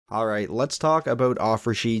Alright, let's talk about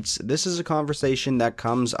offer sheets. This is a conversation that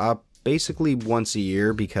comes up basically once a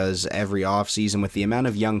year because every offseason, with the amount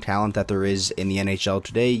of young talent that there is in the NHL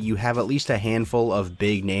today, you have at least a handful of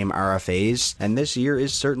big name RFAs, and this year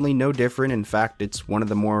is certainly no different. In fact, it's one of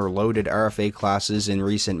the more loaded RFA classes in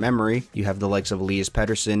recent memory. You have the likes of Elias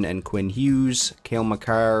Pettersson and Quinn Hughes, Cale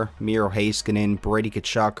Makar, Miro Heiskanen, Brady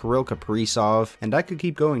Tkachuk, Kirill Kaprizov, and I could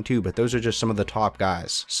keep going too, but those are just some of the top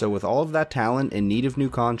guys. So with all of that talent in need of new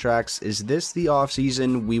contracts, is this the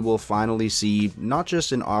offseason we will finally see not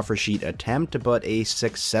just an offer sheet attempt, but a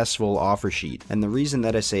successful offer sheet? And the reason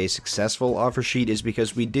that I say a successful offer sheet is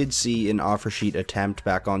because we did see an offer sheet attempt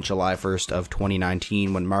back on July 1st of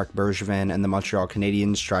 2019 when Marc Bergevin and the Montreal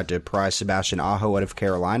Canadiens tried to pry Sebastian Aho out of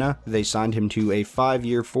Carolina. They signed him to a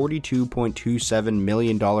 5-year $42.27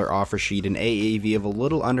 million offer sheet, an AAV of a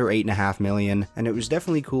little under $8.5 million, and it was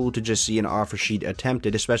definitely cool to just see an offer sheet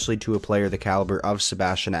attempted, especially to a player the caliber of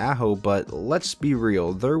Sebastian Aho. But let's be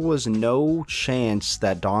real, there was no chance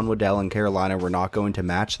that Don Waddell and Carolina were not going to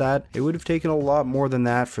match that. It would have taken a lot more than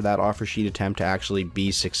that for that offer sheet attempt to actually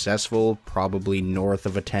be successful, probably north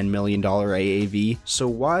of a $10 million AAV. So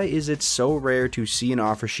why is it so rare to see an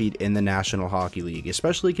offer sheet in the National Hockey League,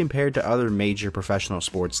 especially compared to other major professional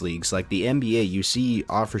sports leagues? Like the NBA, you see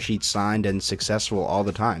offer sheets signed and successful all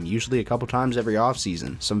the time, usually a couple times every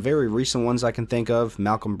offseason. Some very recent ones I can think of: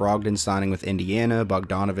 Malcolm Brogdon signing with Indiana,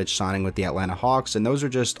 Bogdanovich signing with the Atlanta Hawks, and those are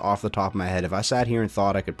just off the top of my head. If I sat here and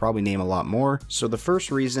thought, I could probably name a lot more. So the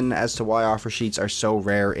first reason as to why offer sheets are so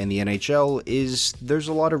rare in the NHL is there's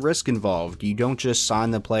a lot of risk involved. You don't just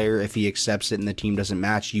sign the player. If he accepts it and the team doesn't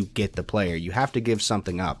match, you get the player. You have to give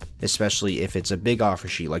something up, especially if it's a big offer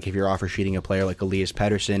sheet, like if you're offer sheeting a player like Elias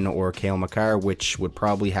Pettersson or Cale Makar, which would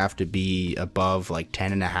probably have to be above like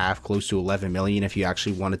 10.5, close to 11 million if you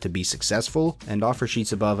actually want it to be successful. And offer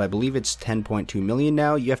sheets above, I believe it's 10.2 million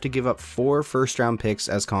now, you have to give up 4 first-round picks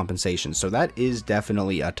as compensation. So that is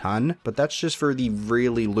definitely a ton, but that's just for the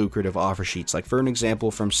really lucrative offer sheets. Like for an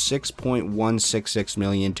example, from 6.166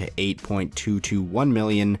 million to 8.221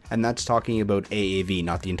 million, and that's talking about AAV,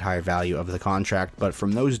 not the entire value of the contract. But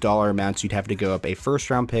from those dollar amounts, you'd have to go up a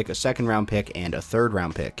first-round pick, a second-round pick, and a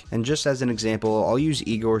third-round pick. And just as an example, I'll use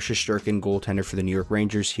Igor Shesterkin, goaltender for the New York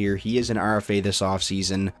Rangers here. He is an RFA this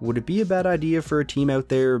offseason. Would it be a bad idea for a team out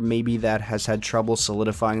there maybe that has had trouble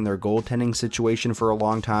solidifying their goaltending situation for a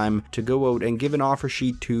long time to go out and give an offer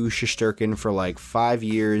sheet to Shesterkin for like 5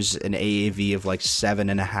 years, an AAV of like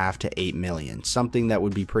 7.5 to 8 million? Something that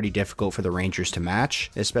would be pretty difficult for the Rangers to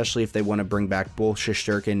match, especially if they want to bring back both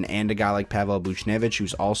Shesterkin and a guy like Pavel Buchnevich,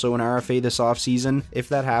 who's also an RFA this offseason. If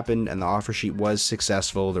that happened and the offer sheet was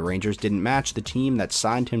successful, the Rangers didn't match, the team that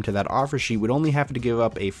signed him to that offer sheet would only have to give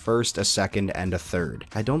up a first, a second, and a third.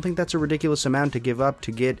 I don't think that's a ridiculous amount to give up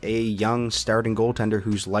to get a young starting goaltender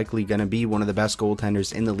who's likely going to be one of the best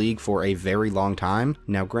goaltenders in the league for a very long time.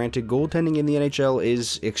 Now granted, goaltending in the NHL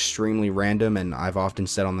is extremely random, and I've often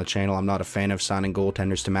said on the channel I'm not a fan of signing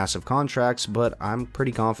goaltenders to massive contracts, but I'm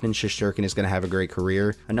pretty confident Shesterkin is going to have a great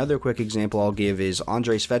career. Another quick example I'll give is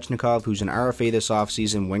Andrei Svechnikov, who's an RFA this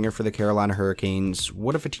offseason, winger for the Carolina Hurricanes.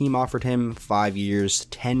 What if a team offered him 5 years,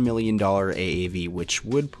 $10 million AAV, which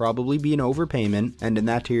would probably be an overpayment, and in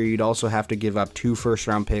that tier you'd also have to give up 2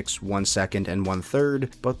 first-round picks, 1 second, and 1 third,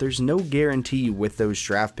 but there's no guarantee with those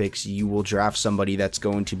draft picks you will draft somebody that's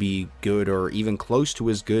going to be good or even close to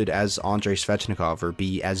as good as Andrei Svechnikov or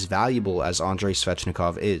be as valuable as Andrei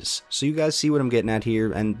Svechnikov is. So you guys see what I'm getting at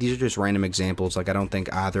here, and these are just random examples. Like, I don't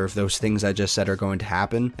think either of those things I just said are going to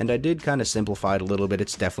happen, and I did kind of simplify it a little bit.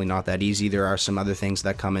 It's definitely not that easy. There are some other things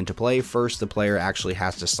that come into play. First, the player actually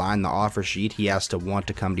has to sign the offer sheet. He has to want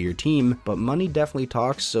to come to your team, but money definitely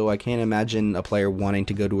talks, so I can't imagine a player wanting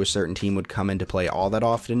to go to a certain team would come into play all that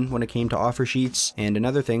often when it came to offer sheets. And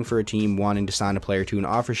another thing, for a team wanting to sign a player to an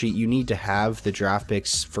offer sheet, you need to have the draft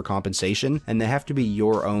picks for compensation, and they have to be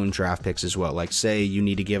your own draft picks as well. Like, say you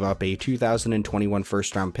need to give up a 2021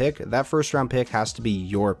 first round pick, that first round pick has to be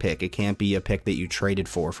your pick. It can't be a pick that you traded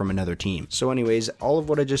for from another team. So anyways, all of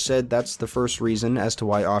what I just said, that's the first reason as to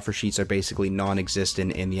why offer sheets are basically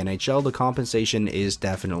non-existent in the NHL. The compensation is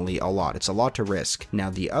definitely a lot. It's a lot to risk. Now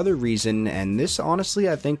the other reason, and this honestly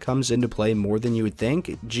I think comes into play more than you would think,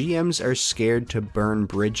 GMs are scared to burn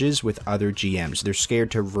bridges with other GMs. There's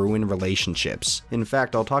scared to ruin relationships. In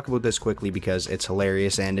fact, I'll talk about this quickly because it's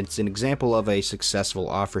hilarious and it's an example of a successful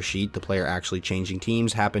offer sheet. The player actually changing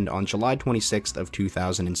teams happened on July 26th of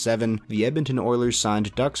 2007. The Edmonton Oilers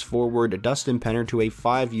signed Ducks forward Dustin Penner to a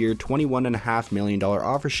 5-year, $21.5 million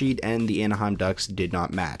offer sheet, and the Anaheim Ducks did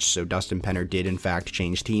not match. So Dustin Penner did in fact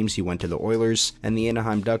change teams. He went to the Oilers, and the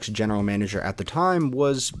Anaheim Ducks general manager at the time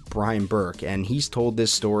was Brian Burke, and he's told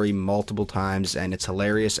this story multiple times and it's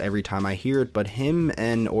hilarious every time I hear it, but him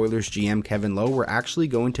and Oilers GM Kevin Lowe were actually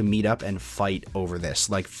going to meet up and fight over this,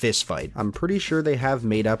 like fist fight. I'm pretty sure they have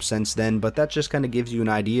made up since then, but that just kind of gives you an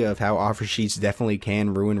idea of how offer sheets definitely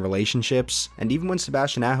can ruin relationships. And even when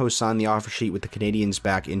Sebastian Aho signed the offer sheet with the Canadiens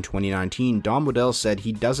back in 2019, Don Waddell said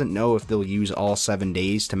he doesn't know if they'll use all 7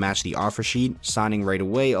 days to match the offer sheet. Signing right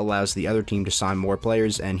away allows the other team to sign more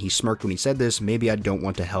players, and he smirked when he said this, maybe I don't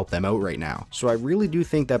want to help them out right now. So I really do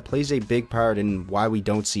think that plays a big part in why we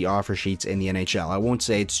don't see offer sheets in the NHL. I won't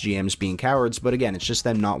say it's GMs being cowards, but again, it's just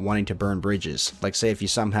them not wanting to burn bridges. Like say if you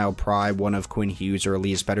somehow pry one of Quinn Hughes or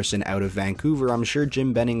Elias Pettersson out of Vancouver, I'm sure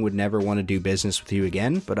Jim Benning would never want to do business with you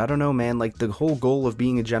again, but I don't know, man, like the whole goal of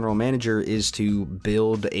being a general manager is to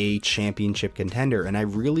build a championship contender, and I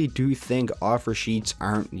really do think offer sheets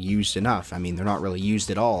aren't used enough. I mean, they're not really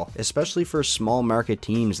used at all, especially for small market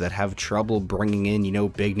teams that have trouble bringing in, you know,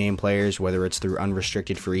 big name players, whether it's through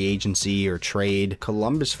unrestricted free agency or trade.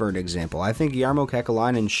 Columbus, for an example, I think Jarmo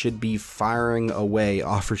Kekalainen should be firing away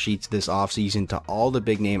offer sheets this offseason to all the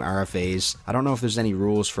big name RFAs. I don't know if there's any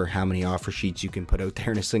rules for how many offer sheets you can put out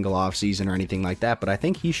there in a single offseason or anything like that, but I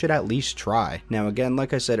think he should at least try. Now again,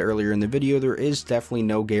 like I said earlier in the video, there is definitely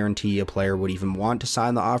no guarantee a player would even want to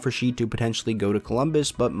sign the offer sheet to potentially go to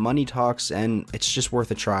Columbus, but money talks and it's just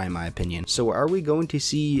worth a try in my opinion. So are we going to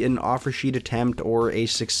see an offer sheet attempt or a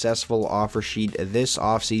successful offer sheet this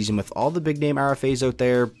offseason with all the big name RFAs out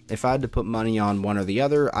there? If I had to put money on one or the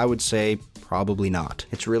other, I would say probably not.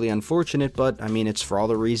 It's really unfortunate, but I mean, it's for all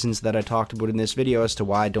the reasons that I talked about in this video as to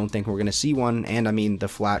why I don't think we're going to see one, and I mean, the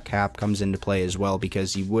flat cap comes into play as well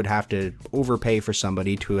because you would have to overpay for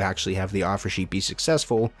somebody to actually have the offer sheet be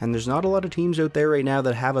successful, and there's not a lot of teams out there right now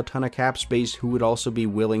that have a ton of cap space who would also be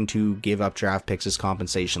willing to give up draft picks as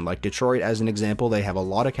compensation. Like Detroit, as an example, they have a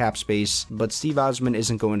lot of cap space, but Steve Osman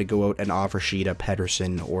isn't going to go out and offer sheet a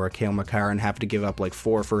Pettersson or a Cale Makar and have to give up like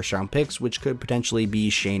 4 first-round picks, which could potentially be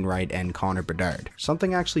Shane Wright and Connor Bedard.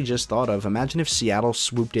 Something I actually just thought of, imagine if Seattle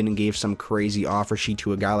swooped in and gave some crazy offer sheet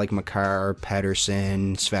to a guy like Makar,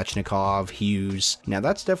 Pettersson, Svechnikov, Hughes. Now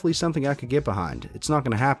that's definitely something I could get behind. It's not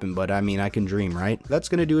going to happen, but I mean, I can dream, right? That's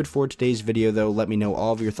going to do it for today's video though. Let me know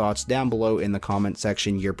all of your thoughts down below in the comment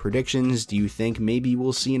section. Your predictions, do you think maybe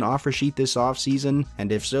we'll see an offer sheet this offseason?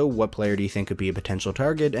 And if so, what player do you think could be a potential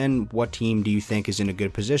target? And what team do you think is in a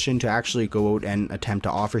good position to actually go out and attempt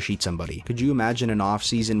to offer sheet somebody? Could you imagine an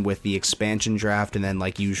offseason with the expansion draft and then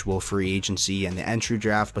like usual free agency and the entry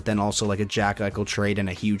draft, but then also like a Jack Eichel trade and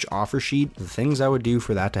a huge offer sheet? The things I would do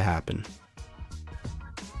for that to happen.